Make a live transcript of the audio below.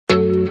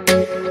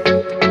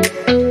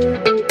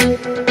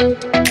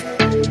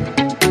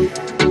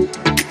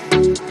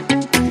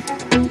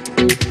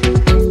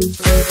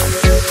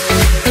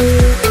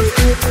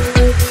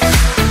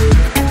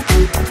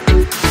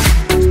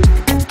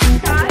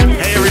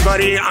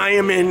everybody. I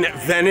am in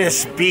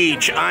Venice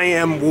Beach. I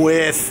am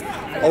with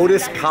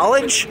Otis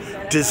College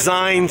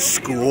Design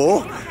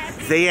School.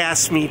 They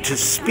asked me to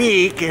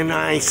speak and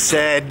I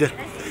said,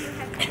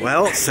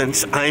 well,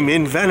 since I'm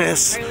in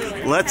Venice,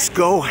 let's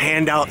go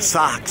hand out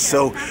socks.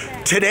 So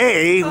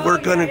today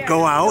we're gonna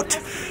go out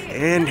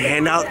and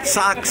hand out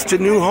socks to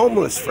new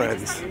homeless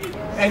friends.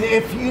 And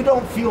if you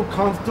don't feel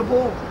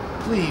comfortable,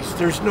 please,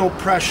 there's no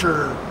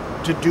pressure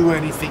to do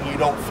anything you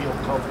don't feel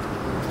comfortable.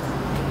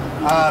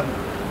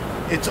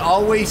 It's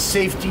always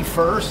safety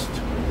first.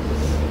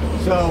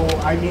 So,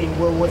 I mean,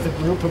 we're with a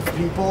group of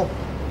people,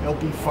 it'll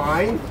be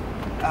fine.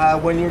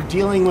 When you're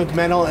dealing with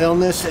mental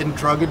illness and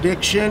drug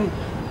addiction,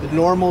 the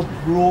normal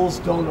rules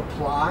don't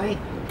apply.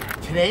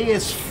 Today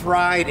is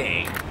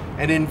Friday,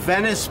 and in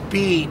Venice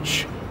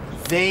Beach,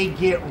 they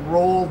get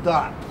rolled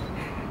up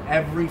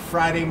every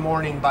Friday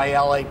morning by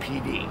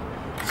LAPD.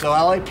 So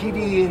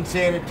LAPD and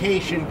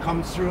sanitation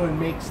comes through and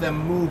makes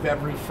them move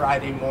every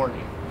Friday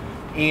morning.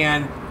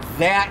 And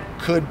that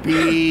could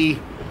be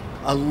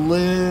a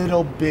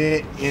little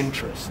bit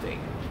interesting.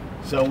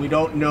 So we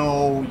don't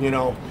know, you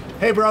know,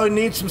 hey bro, you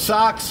need some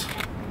socks?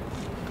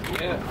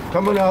 Yeah.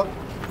 Coming up.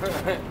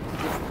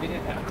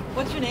 Yeah.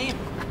 What's your name?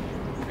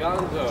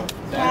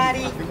 Gonzo.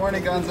 Patty. Good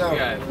morning, Gonzo.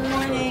 Yeah. Good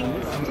morning.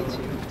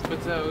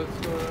 What's going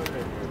on right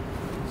here?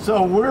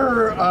 So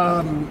we're,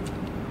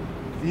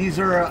 these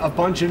are a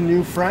bunch of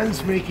new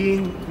friends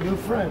making new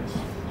friends.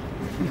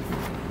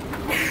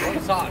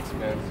 One socks,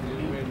 man. So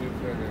you made a new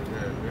friend right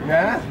there.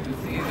 Yeah?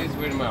 It's the easiest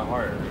way to my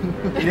heart.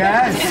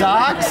 Yeah,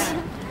 socks?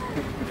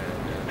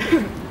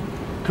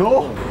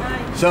 Cool.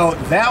 So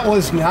that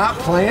was not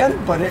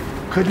planned, but it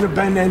couldn't have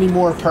been any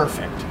more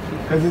perfect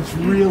because it's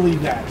really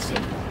that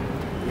simple,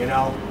 you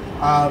know?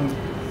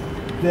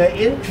 The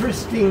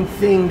interesting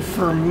thing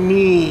for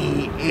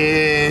me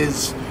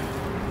is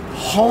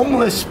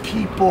homeless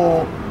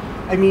people.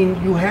 I mean,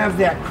 you have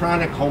that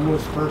chronic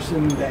homeless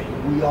person that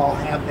we all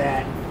have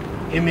that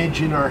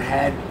image in our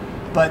head,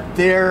 but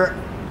there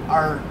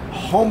are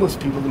homeless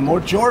people, the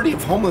majority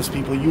of homeless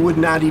people, you would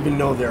not even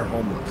know they're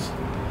homeless.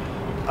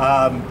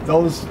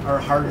 Those are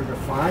harder to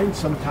find.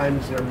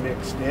 Sometimes they're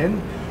mixed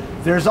in.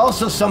 There's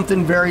also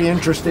something very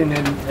interesting,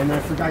 and I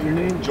forgot your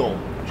name? Joel.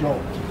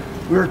 Joel.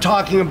 We were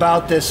talking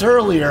about this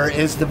earlier,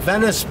 is the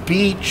Venice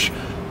Beach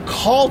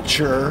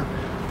culture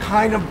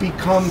kind of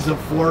becomes a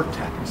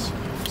vortex.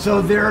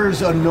 So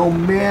there's a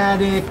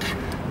nomadic,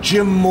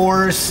 Jim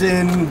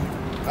Morrison,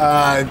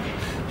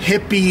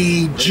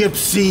 hippie,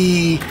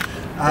 gypsy,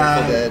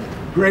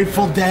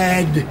 Grateful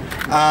Dead,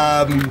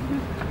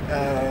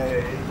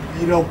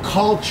 you know,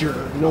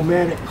 culture,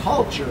 nomadic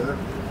culture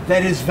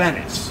that is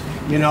Venice.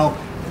 You know,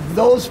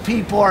 those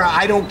people are,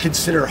 I don't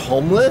consider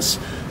homeless.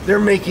 They're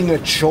making a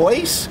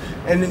choice,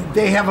 and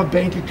they have a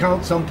bank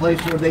account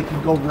someplace where they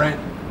can go rent,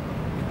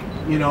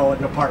 you know,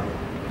 an apartment.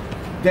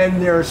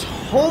 Then there's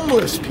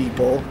homeless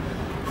people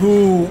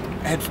who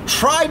have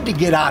tried to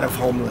get out of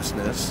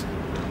homelessness,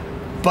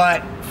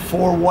 but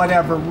for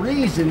whatever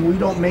reason, we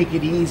don't make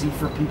it easy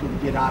for people to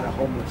get out of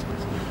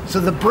homelessness. So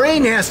the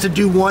brain has to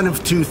do one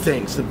of two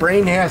things. The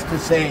brain has to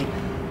say,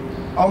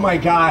 oh my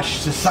gosh,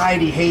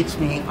 society hates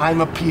me,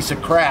 I'm a piece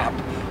of crap,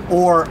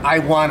 or I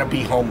want to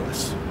be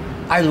homeless.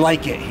 I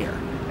like it here.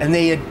 And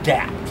they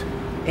adapt.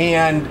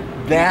 And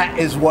that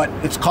is what,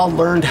 it's called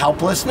learned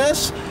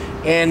helplessness.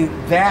 And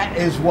that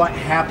is what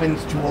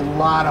happens to a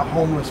lot of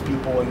homeless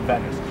people in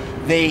Venice.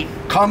 They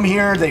come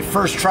here, they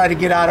first try to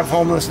get out of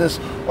homelessness,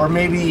 or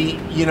maybe,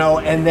 you know,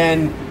 and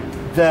then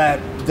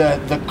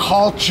the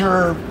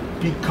culture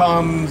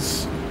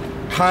becomes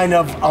kind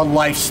of a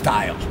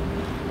lifestyle.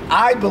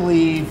 I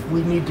believe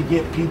we need to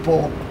get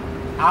people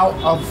out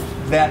of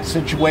that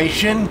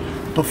situation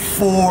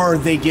before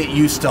they get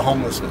used to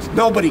homelessness.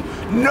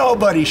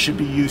 Nobody should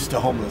be used to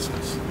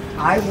homelessness.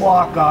 I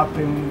walk up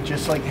and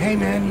just like, hey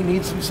man, you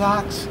need some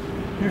socks?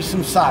 Here's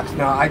some socks.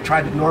 Now I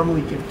try to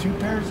normally give 2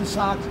 pairs of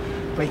socks,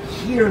 but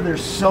here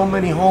there's so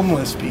many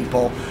homeless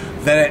people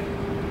that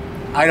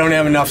I don't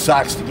have enough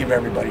socks to give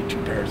everybody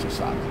 2 pairs of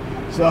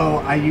socks. So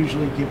I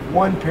usually give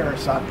 1 pair of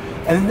socks.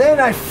 And then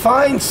I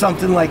find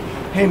something like,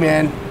 hey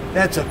man,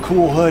 that's a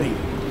cool hoodie.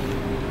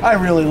 I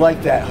really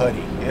like that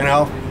hoodie, you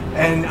know?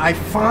 And I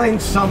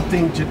find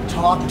something to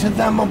talk to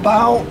them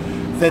about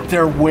that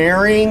they're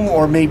wearing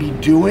or maybe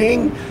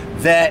doing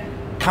that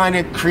kind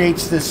of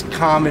creates this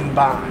common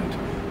bond.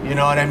 You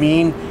know what I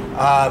mean?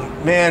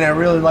 Man, I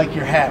really like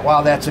your hat.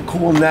 Wow, that's a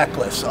cool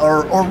necklace,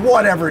 or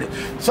whatever it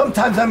is.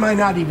 Sometimes I might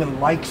not even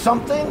like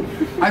something.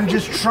 I'm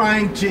just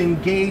trying to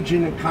engage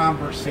in a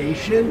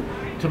conversation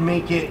to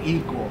make it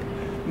equal.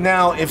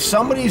 Now, if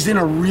somebody's in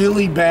a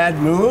really bad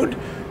mood,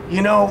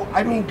 you know,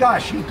 I mean,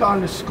 gosh, you've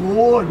gone to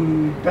school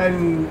and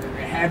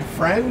had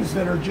friends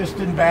that are just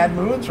in bad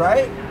moods,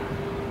 right?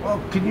 Well,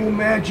 can you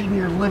imagine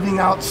you're living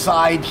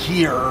outside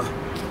here?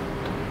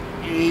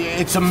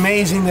 It's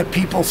amazing that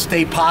people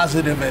stay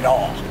positive at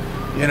all.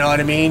 You know what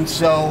I mean?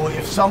 So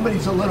if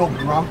somebody's a little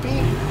grumpy,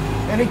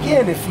 and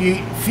again, if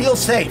you feel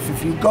safe,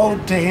 if you go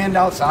to hand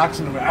out socks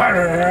and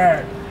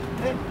hey,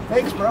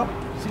 thanks bro,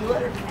 see you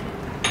later.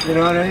 You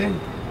know what I mean?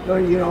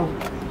 you know,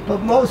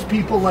 but most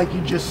people, like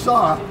you just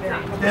saw,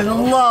 they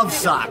love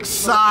socks.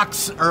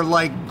 Socks are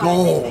like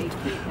gold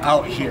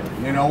out here,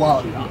 you know. Well,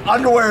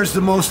 underwear is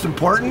the most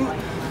important,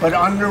 but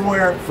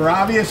underwear, for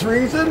obvious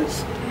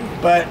reasons,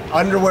 but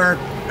underwear,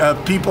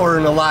 people are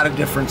in a lot of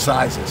different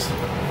sizes.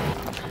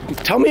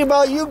 Tell me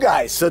about you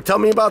guys. So tell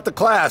me about the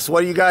class.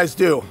 What do you guys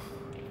do?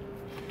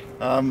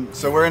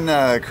 So we're in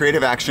a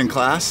creative action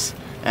class,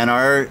 and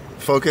our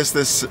focus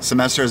this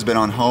semester has been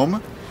on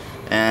home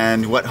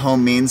and what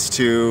home means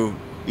to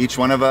each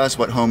one of us,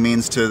 what home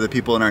means to the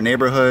people in our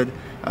neighborhood.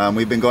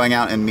 We've been going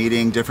out and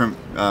meeting different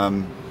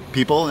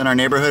people in our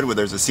neighborhood. Where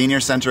there's a senior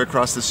center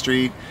across the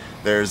street.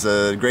 There's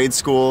a grade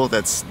school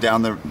that's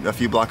down a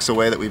few blocks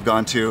away that we've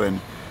gone to and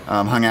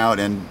hung out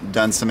and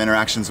done some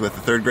interactions with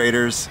the third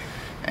graders.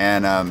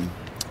 And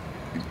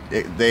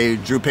they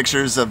drew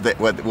pictures of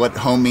what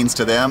home means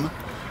to them,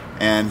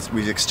 and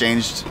we've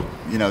exchanged,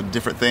 you know,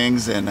 different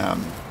things, and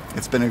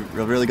it's been a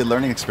really good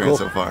learning experience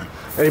so far.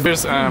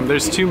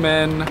 There's two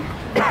men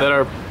that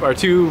are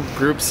two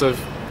groups of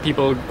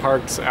people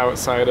parked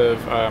outside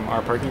of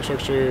our parking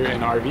structure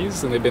in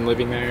RVs, and they've been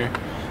living there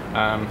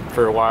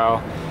for a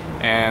while.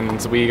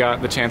 And we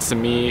got the chance to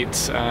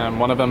meet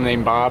one of them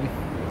named Bob.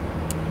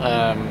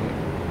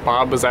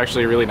 Bob was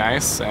actually really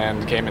nice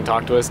and came and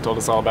talked to us, told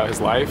us all about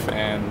his life,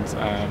 and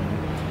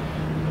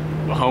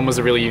home was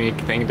a really unique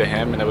thing to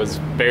him, and it was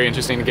very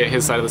interesting to get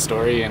his side of the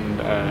story, and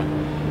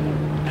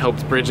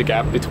helped bridge a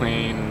gap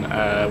between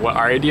what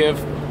our idea of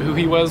who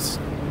he was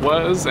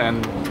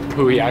and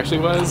who he actually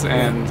was,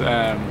 and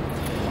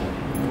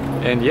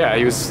yeah,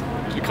 he was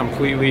a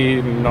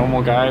completely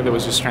normal guy that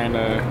was just trying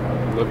to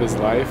live his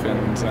life,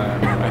 and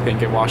I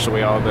think it washed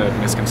away all the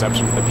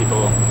misconceptions that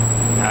people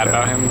had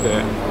about him,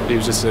 that he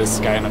was just this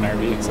guy in an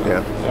RV. So,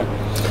 yeah.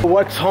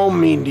 What's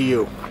home mean to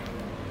you?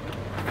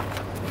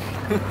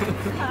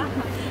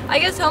 I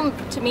guess home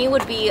to me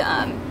would be,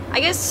 I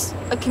guess,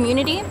 a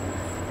community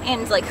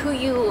and like who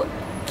you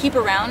keep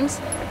around.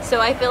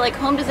 So I feel like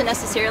home doesn't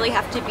necessarily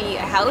have to be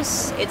a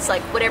house. It's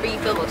like whatever you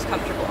feel most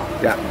comfortable.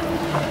 Yeah.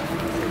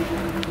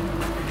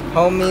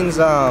 Home means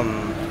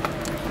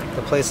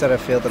the place that I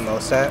feel the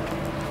most at.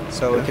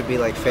 So it could be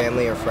like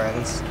family or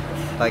friends.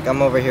 Like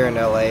I'm over here in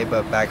LA,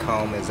 but back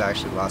home is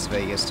actually Las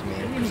Vegas to me,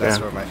 because that's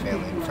where my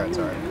family and friends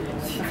are.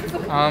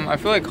 I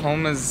feel like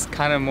home is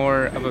kind of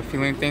more of a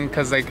feeling thing,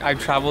 because like I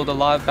traveled a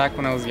lot back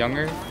when I was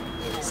younger.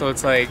 So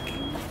it's like,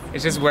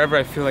 it's just wherever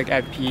I feel like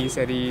at peace,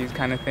 at ease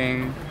kind of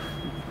thing.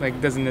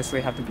 Like doesn't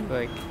necessarily have to be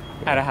like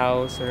at a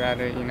house or at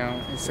a, you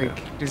know, it's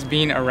like just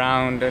being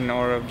around an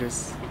aura of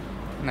just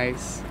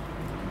nice,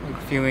 like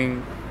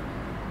feeling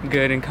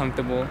good and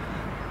comfortable.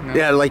 You know?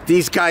 Yeah, like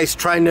these guys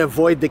trying to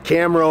avoid the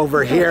camera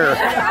over here.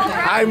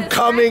 I'm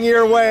coming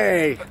your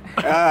way.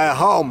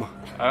 Home.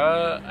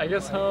 I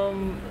guess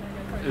home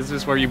is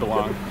just where you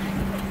belong.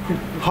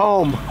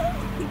 Home.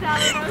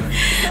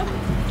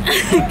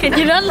 Can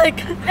you not like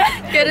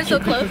get it so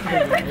close?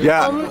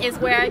 Yeah. Home is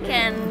where I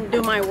can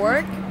do my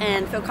work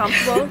and feel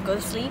comfortable, go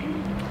to sleep.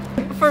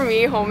 For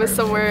me, home is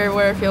somewhere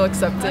where I feel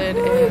accepted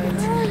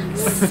and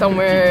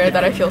somewhere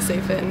that I feel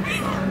safe in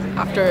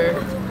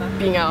after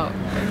being out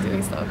and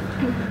doing stuff.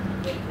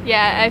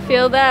 Yeah, I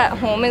feel that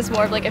home is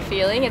more of like a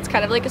feeling. It's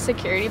kind of like a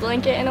security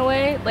blanket in a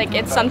way. Like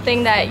it's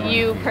something that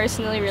you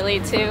personally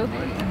relate to.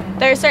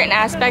 There are certain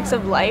aspects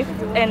of life,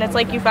 and it's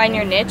like you find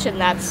your niche, and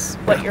that's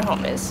what your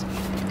home is.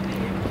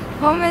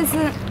 Home is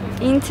an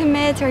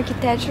intimate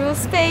architectural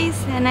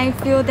space, and I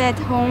feel that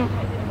home,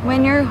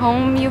 when you're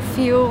home, you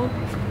feel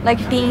like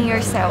being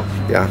yourself.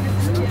 Yeah.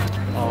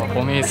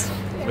 Home is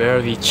where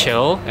we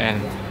chill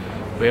and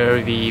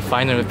where we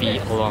finally be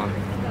alone.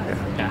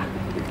 Yeah.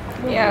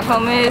 Yeah,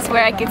 home is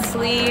where I can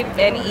sleep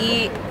and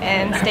eat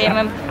and stay in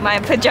my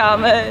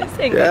pajamas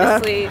and go to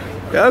sleep.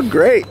 Yeah,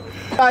 great.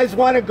 You guys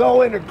want to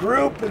go in a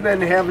group and then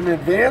have an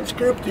advanced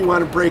group? Do you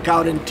want to break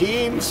out in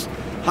teams?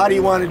 How do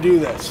you want to do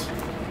this?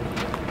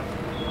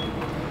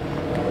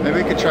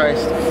 Maybe we could try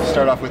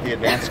start off with the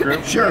advanced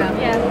group. Sure.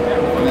 Yeah.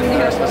 And then the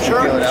rest of us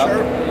can feel it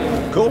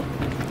out. Cool.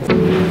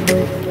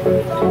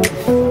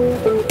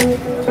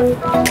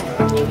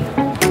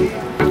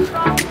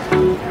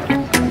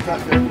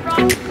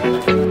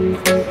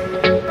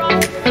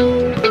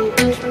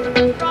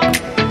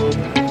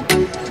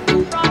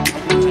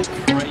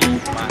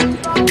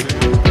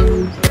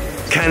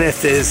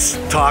 Kenneth is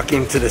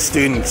talking to the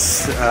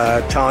students,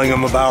 telling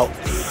them about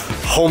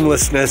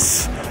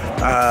homelessness.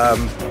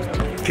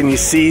 Can you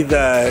see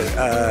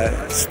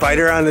the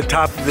spider on the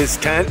top of his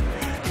tent?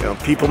 You know,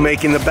 people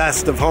making the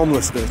best of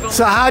homelessness.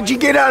 So how'd you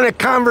get on a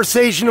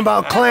conversation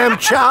about clam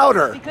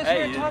chowder?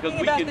 Hey, because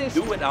we can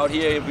do it out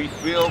here if we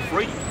feel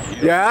free.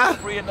 Yeah?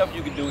 Free enough,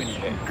 you can do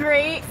anything.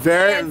 Great.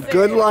 Very answer.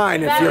 good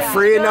line. If you're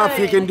free enough,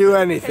 you can do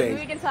anything.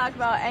 We can talk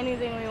about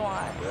anything we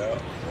want.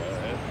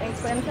 And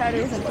clam chowder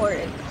is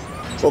important.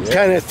 Well,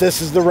 Kenneth,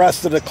 this is the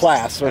rest of the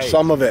class, or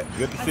some of it.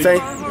 Good to see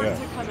you.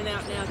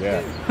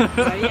 Yeah.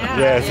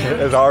 Yes,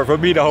 it's hard for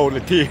me to hold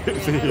the tears.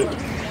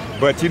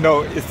 But you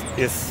know,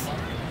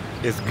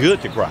 it's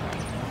good to cry.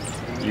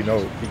 You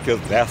know,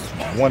 because that's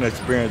one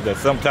experience that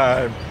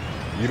sometimes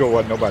you don't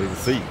want nobody to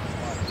see.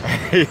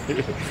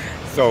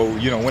 So,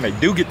 you know, when they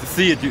do get to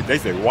see it, they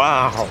say,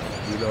 wow,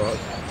 you know.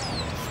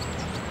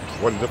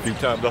 One of the few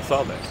times I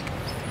saw that.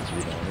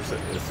 You know,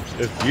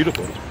 it's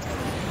beautiful.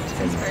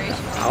 And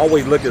I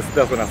always look at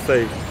stuff and I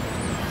say,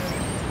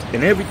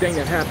 in everything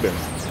that happens,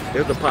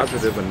 there's a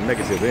positive and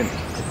negative in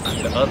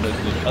it. The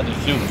other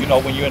shoe, you know,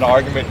 when you're in an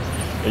argument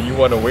and you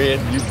want to win,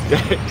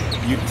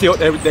 you tilt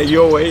everything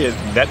your way, and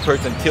that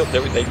person tilts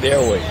everything their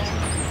way.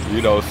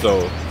 You know,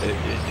 so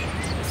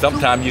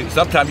sometimes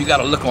you got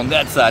to look on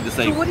that side to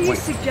say. So what do you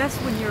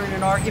suggest when you're in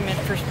an argument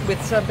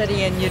with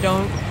somebody and you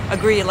don't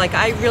agree? Like,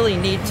 I really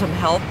need some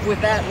help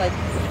with that.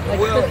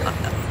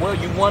 Well,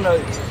 you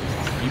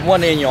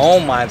wanna in your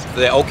own mind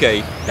say,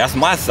 okay, that's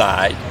my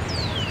side,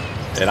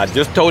 and I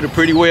just told it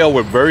pretty well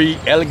with very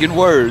elegant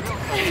words,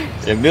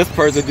 and this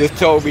person just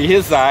told me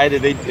his side,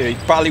 and they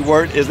probably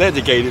weren't as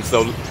educated.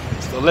 So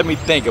let me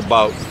think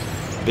about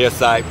their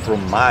side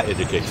from my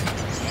education,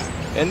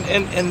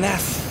 and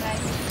that's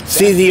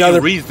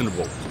being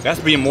reasonable. That's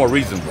being more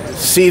reasonable.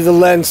 See the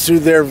lens through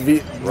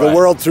the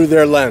world through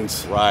their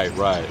lens. Right,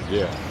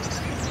 yeah.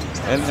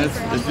 And it's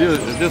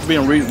just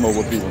being reasonable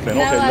with people, saying,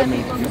 okay, let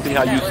me see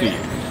how you see it.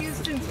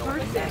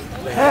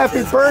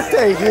 Happy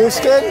birthday,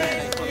 Houston!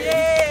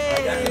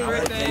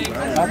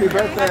 Happy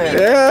birthday!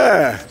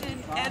 Yeah.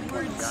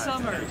 Edward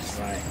Summers.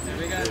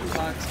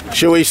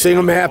 Should we sing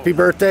him happy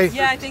birthday?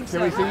 Yeah, I think so.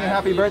 Can we sing you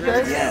happy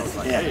birthday? Yes.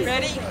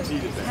 Ready?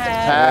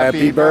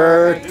 Happy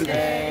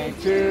birthday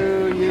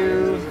to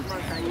you.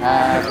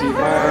 Happy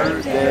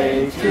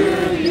birthday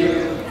to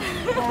you.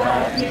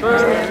 Happy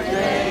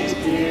birthday,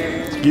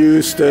 dear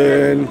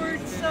Houston.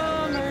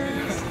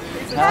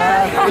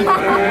 Happy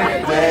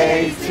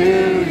birthday to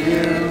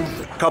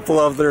you. A couple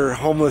of other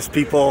homeless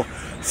people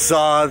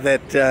saw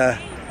that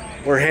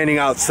we're handing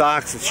out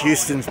socks. It's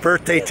Houston's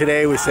birthday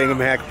today. We sang him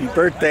happy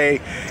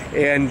birthday,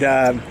 and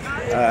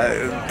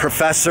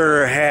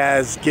Professor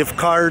has gift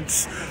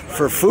cards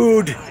for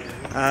food,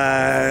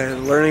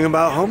 learning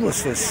about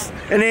homelessness,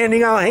 and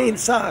handing out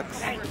Hanes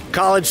socks.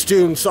 College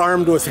students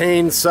armed with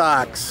Hanes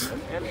socks.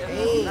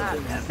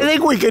 I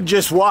think we could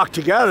just walk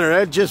together.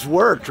 It just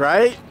worked,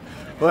 right?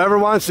 Whoever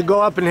wants to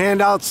go up and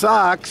hand out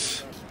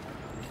socks.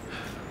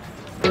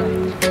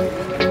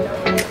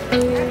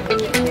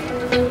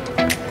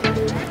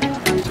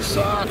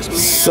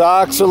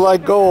 Socks are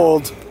like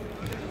gold.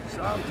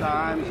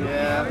 Sometimes,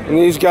 yeah. And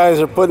these guys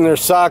are putting their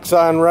socks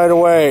on right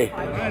away.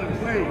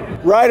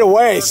 Right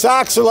away.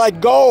 Socks are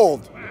like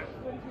gold.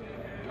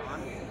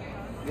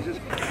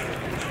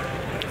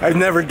 I've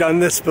never done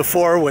this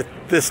before with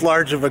this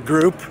large of a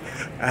group.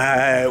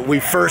 We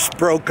first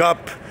broke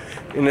up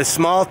into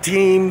small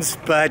teams,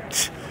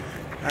 but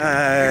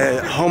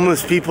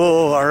homeless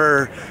people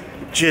are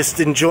just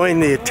enjoying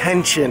the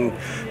attention.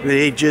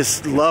 They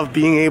just love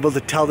being able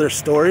to tell their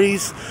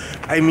stories.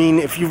 I mean,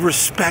 if you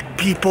respect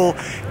people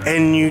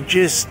and you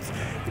just,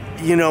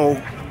 you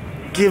know,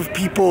 give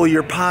people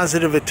your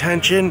positive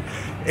attention,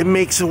 it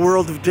makes a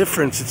world of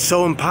difference. It's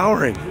so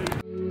empowering.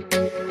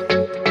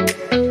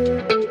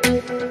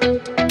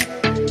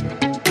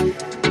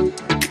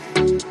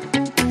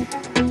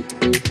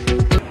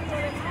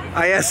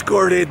 I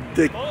escorted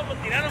the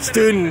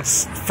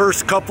students'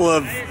 first couple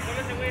of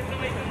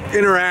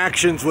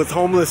interactions with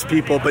homeless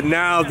people, but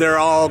now they're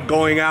all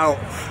going out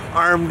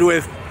armed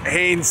with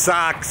Hanes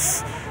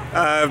socks.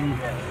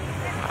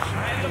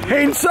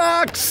 Hanes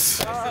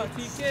socks!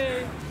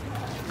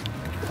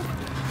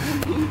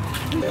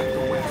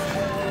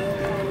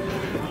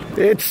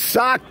 It's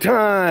sock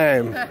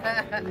time!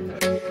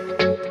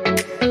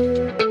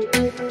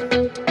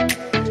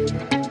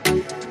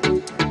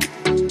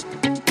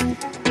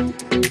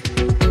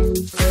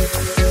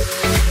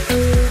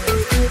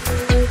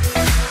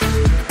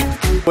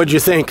 What'd you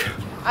think?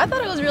 I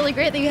thought it was really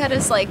great that you had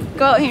us like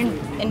go out here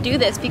and do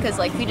this, because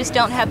like we just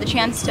don't have the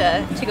chance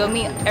to go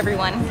meet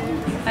everyone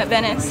at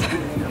Venice.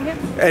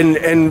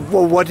 And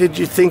well, what did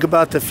you think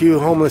about the few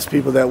homeless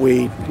people that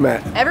we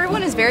met?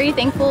 Everyone is very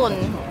thankful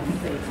and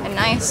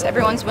nice.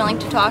 Everyone's willing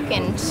to talk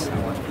and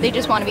they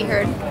just want to be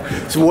heard.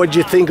 So what'd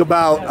you think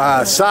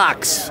about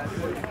socks?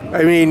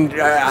 I mean,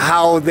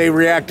 how they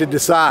reacted to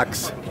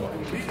socks?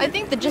 I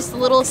think that just the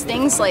littlest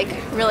things like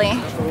really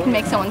can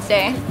make someone's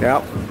day.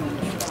 Yeah.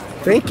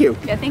 Thank you.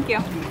 Yeah, thank you.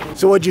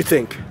 So what'd you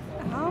think?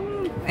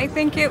 I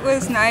think it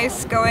was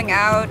nice going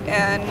out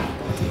and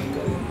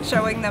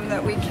showing them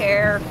that we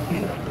care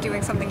and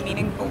doing something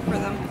meaningful for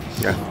them.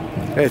 Yeah.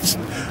 It's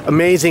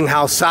amazing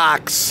how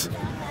socks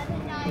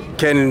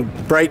can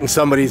brighten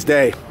somebody's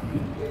day.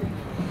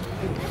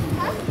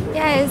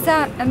 Yeah, it's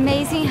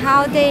amazing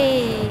how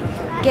they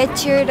get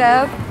cheered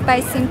up by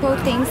simple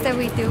things that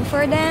we do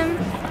for them,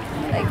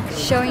 like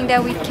showing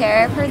that we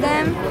care for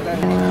them.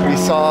 We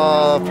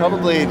saw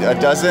probably a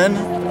dozen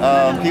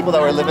people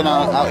that were living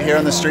out here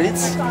on the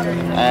streets,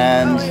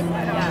 and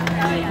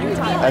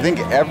I think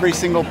every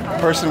single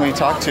person we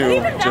talked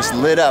to just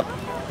lit up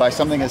by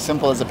something as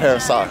simple as a pair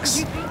of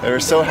socks. They were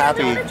so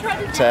happy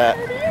to,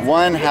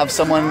 one, have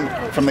someone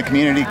from the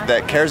community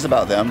that cares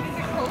about them,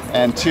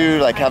 and 2,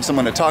 like have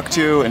someone to talk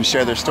to and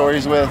share their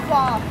stories with.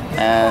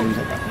 And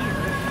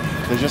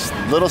there's just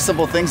little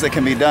simple things that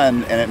can be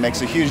done, and it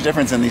makes a huge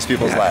difference in these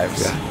people's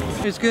lives.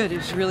 It was good. It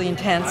was really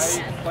intense.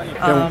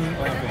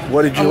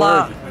 What did you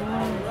learn?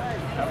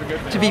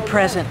 To be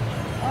present.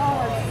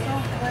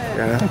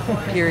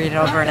 Yeah. Period,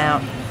 over and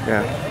out.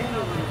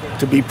 Yeah.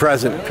 To be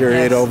present,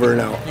 period, over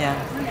and out. Yeah.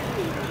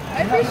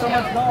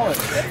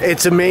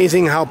 It's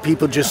amazing how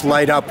people just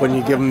light up when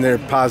you give them their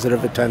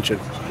positive attention.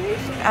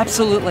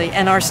 Absolutely,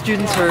 and our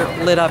students are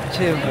lit up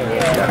too.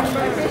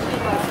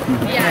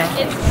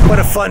 What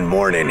a fun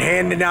morning,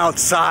 handing out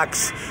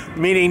socks,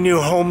 meeting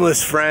new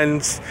homeless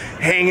friends,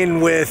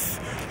 hanging with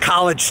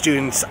college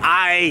students.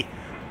 I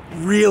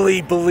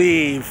really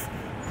believe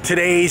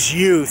today's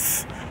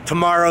youth,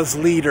 tomorrow's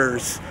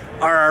leaders,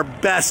 are our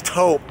best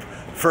hope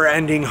for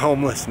ending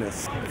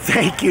homelessness.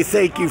 Thank you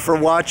for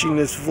watching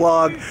this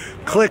vlog.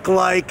 Click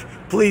like,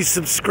 please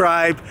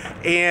subscribe,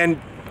 and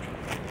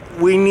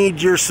we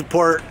need your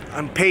support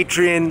on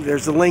Patreon.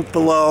 There's a link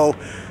below.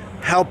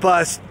 Help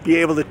us be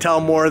able to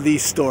tell more of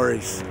these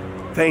stories.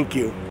 Thank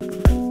you.